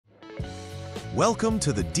Welcome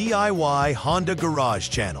to the DIY Honda Garage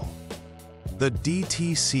channel. The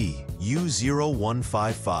DTC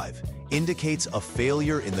U0155 indicates a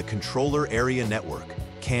failure in the controller area network,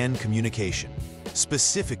 CAN communication,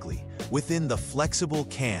 specifically within the flexible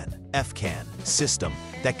CAN, FCAN, system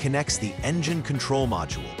that connects the engine control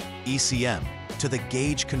module, ECM, to the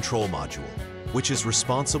gauge control module, which is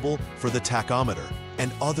responsible for the tachometer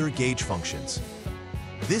and other gauge functions.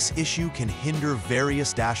 This issue can hinder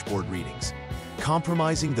various dashboard readings,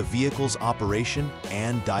 compromising the vehicle's operation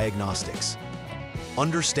and diagnostics.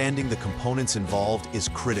 Understanding the components involved is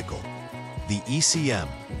critical. The ECM,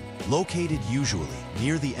 located usually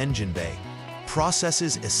near the engine bay,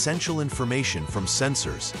 processes essential information from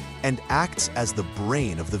sensors and acts as the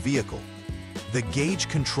brain of the vehicle. The gauge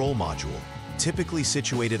control module, typically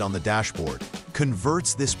situated on the dashboard,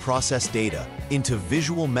 converts this processed data into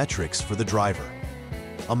visual metrics for the driver.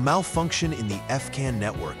 A malfunction in the FCAN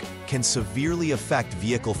network can severely affect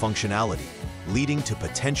vehicle functionality, leading to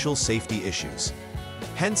potential safety issues.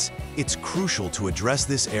 Hence, it's crucial to address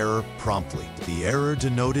this error promptly. The error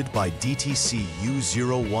denoted by DTC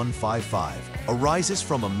U0155 arises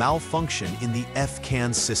from a malfunction in the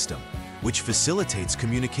FCAN system, which facilitates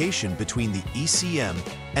communication between the ECM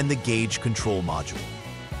and the gauge control module.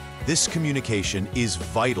 This communication is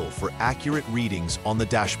vital for accurate readings on the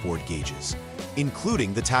dashboard gauges,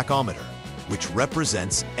 including the tachometer, which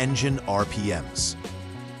represents engine RPMs.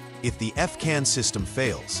 If the FCAN system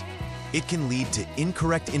fails, it can lead to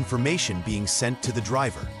incorrect information being sent to the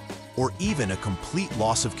driver, or even a complete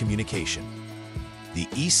loss of communication. The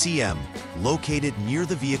ECM, located near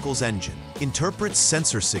the vehicle's engine, interprets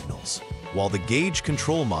sensor signals, while the gauge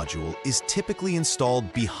control module is typically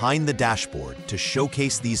installed behind the dashboard to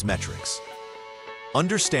showcase these metrics.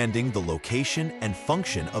 Understanding the location and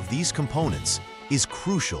function of these components is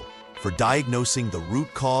crucial for diagnosing the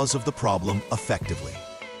root cause of the problem effectively.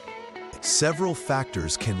 Several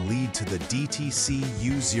factors can lead to the DTC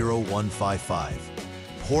U0155.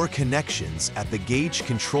 Poor connections at the gauge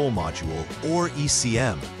control module or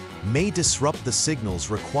ECM may disrupt the signals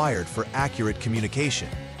required for accurate communication.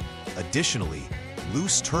 Additionally,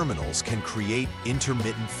 loose terminals can create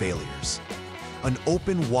intermittent failures. An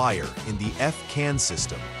open wire in the FCAN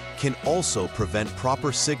system can also prevent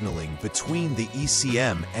proper signaling between the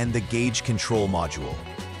ECM and the gauge control module.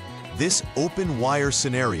 This open wire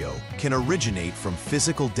scenario can originate from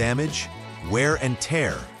physical damage, wear and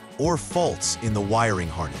tear, or faults in the wiring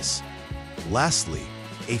harness. Lastly,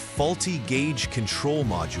 a faulty gauge control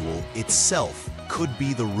module itself could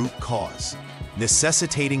be the root cause,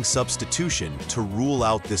 necessitating substitution to rule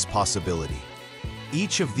out this possibility.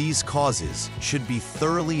 Each of these causes should be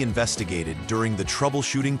thoroughly investigated during the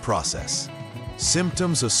troubleshooting process.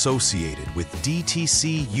 Symptoms associated with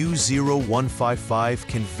DTC U0155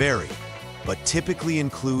 can vary, but typically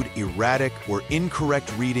include erratic or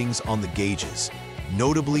incorrect readings on the gauges,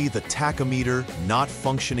 notably the tachometer not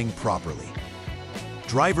functioning properly.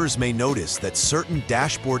 Drivers may notice that certain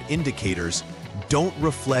dashboard indicators don't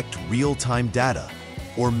reflect real-time data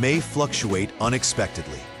or may fluctuate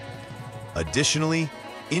unexpectedly. Additionally,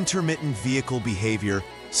 intermittent vehicle behavior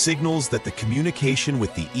signals that the communication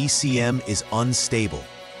with the ECM is unstable,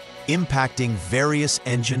 impacting various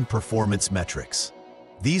engine performance metrics.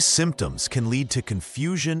 These symptoms can lead to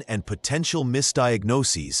confusion and potential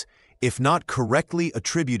misdiagnoses if not correctly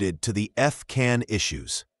attributed to the FCAN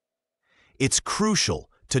issues. It's crucial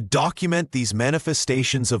to document these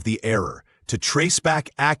manifestations of the error to trace back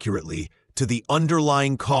accurately to the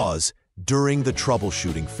underlying cause during the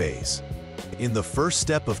troubleshooting phase. In the first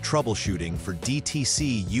step of troubleshooting for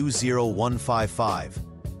DTC U0155,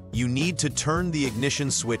 you need to turn the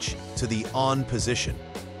ignition switch to the on position,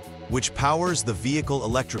 which powers the vehicle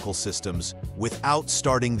electrical systems without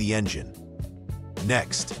starting the engine.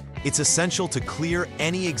 Next, it's essential to clear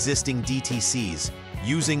any existing DTCs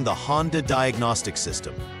using the Honda Diagnostics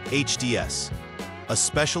System, HDS, a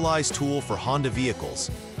specialized tool for Honda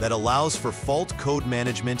vehicles that allows for fault code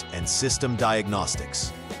management and system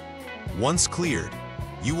diagnostics. Once cleared,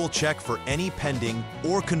 you will check for any pending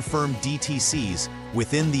or confirmed DTCs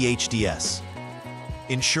within the HDS,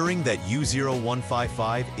 ensuring that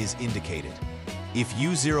U0155 is indicated. If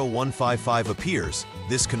U0155 appears,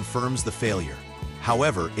 this confirms the failure.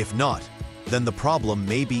 However, if not, then the problem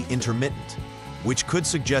may be intermittent, which could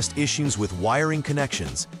suggest issues with wiring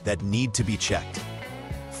connections that need to be checked.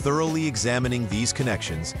 Thoroughly examining these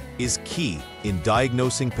connections is key in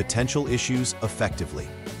diagnosing potential issues effectively.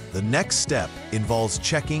 The next step involves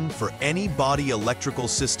checking for any body electrical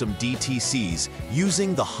system DTCs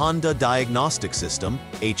using the Honda Diagnostic System,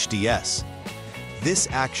 HDS. This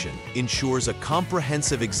action ensures a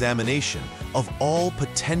comprehensive examination of all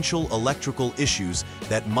potential electrical issues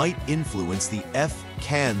that might influence the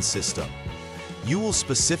FCAN system. You will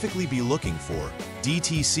specifically be looking for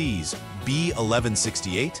DTCs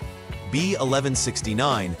B1168,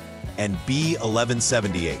 B1169, and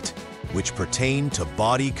B1178, which pertain to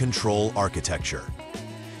body control architecture.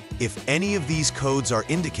 If any of these codes are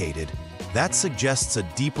indicated, that suggests a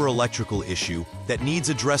deeper electrical issue that needs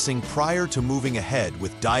addressing prior to moving ahead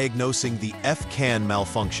with diagnosing the FCAN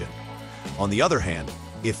malfunction. On the other hand,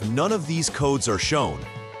 if none of these codes are shown,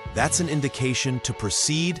 that's an indication to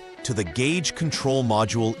proceed to the gauge control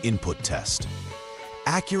module input test.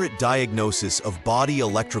 Accurate diagnosis of body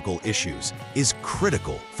electrical issues is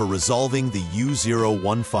critical for resolving the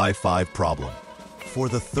U0155 problem. For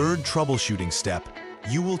the third troubleshooting step,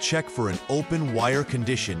 you will check for an open wire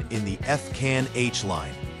condition in the FCAN H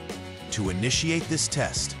line. To initiate this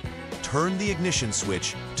test, turn the ignition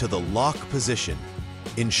switch to the lock position,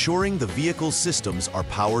 ensuring the vehicle's systems are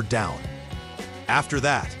powered down. After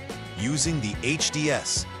that, using the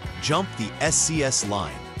HDS, jump the SCS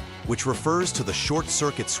line, which refers to the short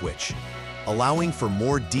circuit switch, allowing for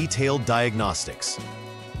more detailed diagnostics.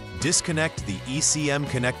 Disconnect the ECM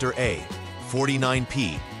connector A,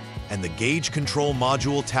 49P, and the gauge control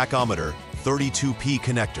module tachometer, 32P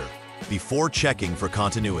connector, before checking for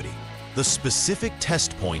continuity. The specific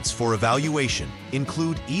test points for evaluation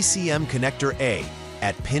include ECM connector A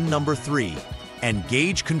at pin number 3 and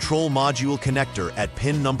gauge control module connector at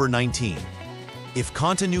pin number 19. If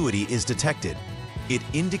continuity is detected, it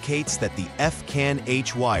indicates that the FCAN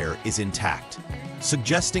H wire is intact,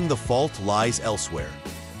 suggesting the fault lies elsewhere.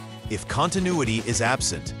 If continuity is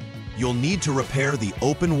absent, you'll need to repair the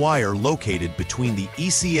open wire located between the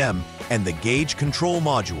ECM and the gauge control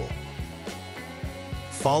module.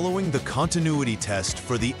 Following the continuity test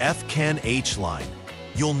for the FCAN H line,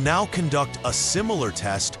 you'll now conduct a similar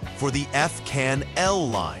test for the FCAN L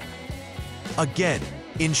line. Again,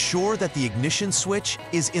 ensure that the ignition switch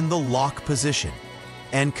is in the lock position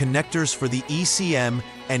and connectors for the ECM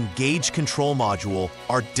and gauge control module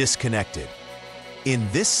are disconnected. In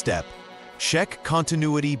this step, check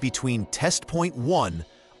continuity between test point 1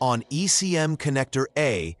 on ECM connector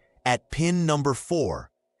A at pin number 4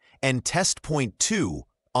 and test point 2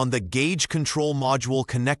 on the gauge control module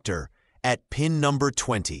connector at pin number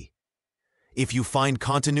 20. If you find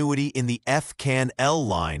continuity in the FCAN L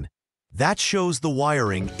line, that shows the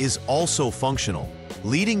wiring is also functional,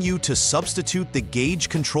 leading you to substitute the gauge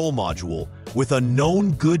control module with a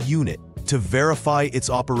known good unit to verify its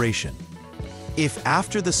operation. If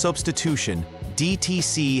after the substitution,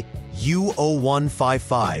 DTC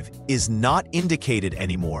U0155 is not indicated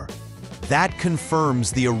anymore, that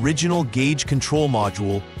confirms the original gauge control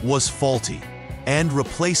module was faulty and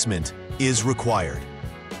replacement is required.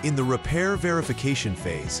 In the repair verification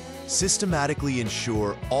phase, systematically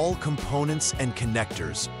ensure all components and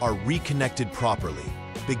connectors are reconnected properly,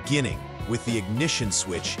 beginning with the ignition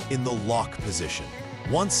switch in the lock position.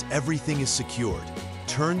 Once everything is secured,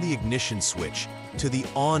 turn the ignition switch to the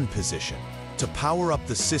on position to power up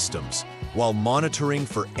the systems while monitoring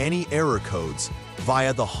for any error codes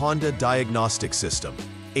via the Honda Diagnostics System,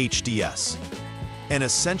 HDS. An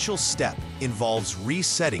essential step involves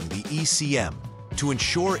resetting the ECM to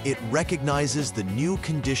ensure it recognizes the new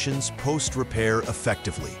conditions post-repair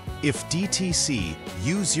effectively. If DTC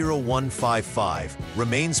U0155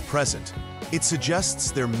 remains present, it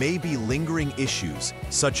suggests there may be lingering issues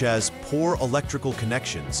such as poor electrical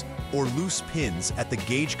connections or loose pins at the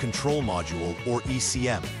gauge control module or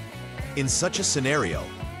ECM. In such a scenario,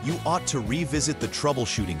 you ought to revisit the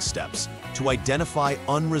troubleshooting steps to identify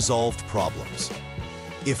unresolved problems.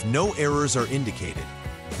 If no errors are indicated,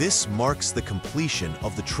 this marks the completion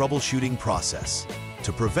of the troubleshooting process.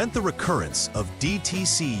 To prevent the recurrence of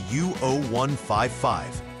DTC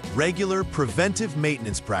U0155, regular preventive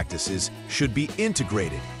maintenance practices should be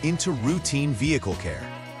integrated into routine vehicle care.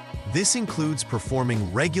 This includes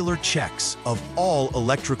performing regular checks of all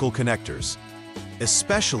electrical connectors,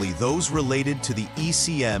 especially those related to the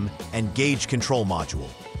ECM and gauge control module,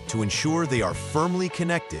 to ensure they are firmly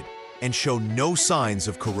connected and show no signs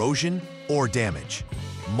of corrosion or damage.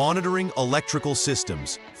 Monitoring electrical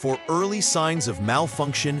systems for early signs of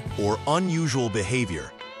malfunction or unusual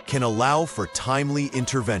behavior can allow for timely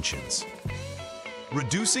interventions,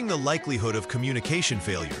 reducing the likelihood of communication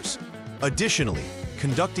failures. Additionally,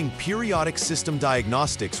 conducting periodic system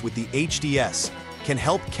diagnostics with the HDS can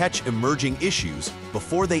help catch emerging issues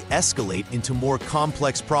before they escalate into more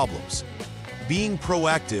complex problems. Being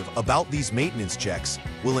proactive about these maintenance checks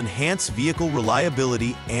will enhance vehicle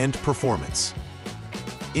reliability and performance.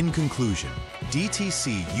 In conclusion,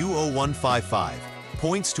 DTC U0155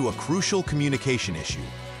 points to a crucial communication issue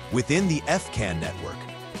within the FCAN network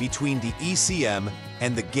between the ECM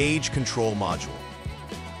and the gauge control module.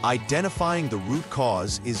 Identifying the root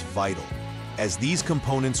cause is vital, as these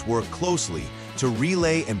components work closely to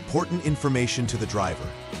relay important information to the driver.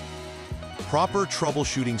 Proper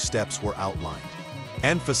troubleshooting steps were outlined,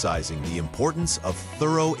 emphasizing the importance of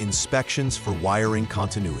thorough inspections for wiring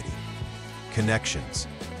continuity, connections,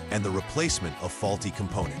 and the replacement of faulty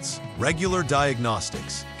components. Regular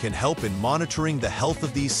diagnostics can help in monitoring the health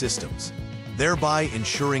of these systems, thereby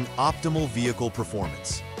ensuring optimal vehicle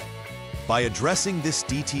performance. By addressing this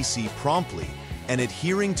DTC promptly and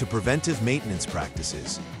adhering to preventive maintenance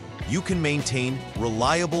practices, you can maintain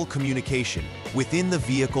reliable communication within the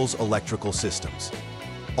vehicle's electrical systems,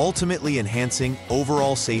 ultimately enhancing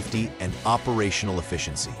overall safety and operational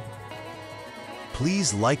efficiency.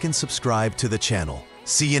 Please like and subscribe to the channel.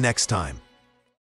 See you next time.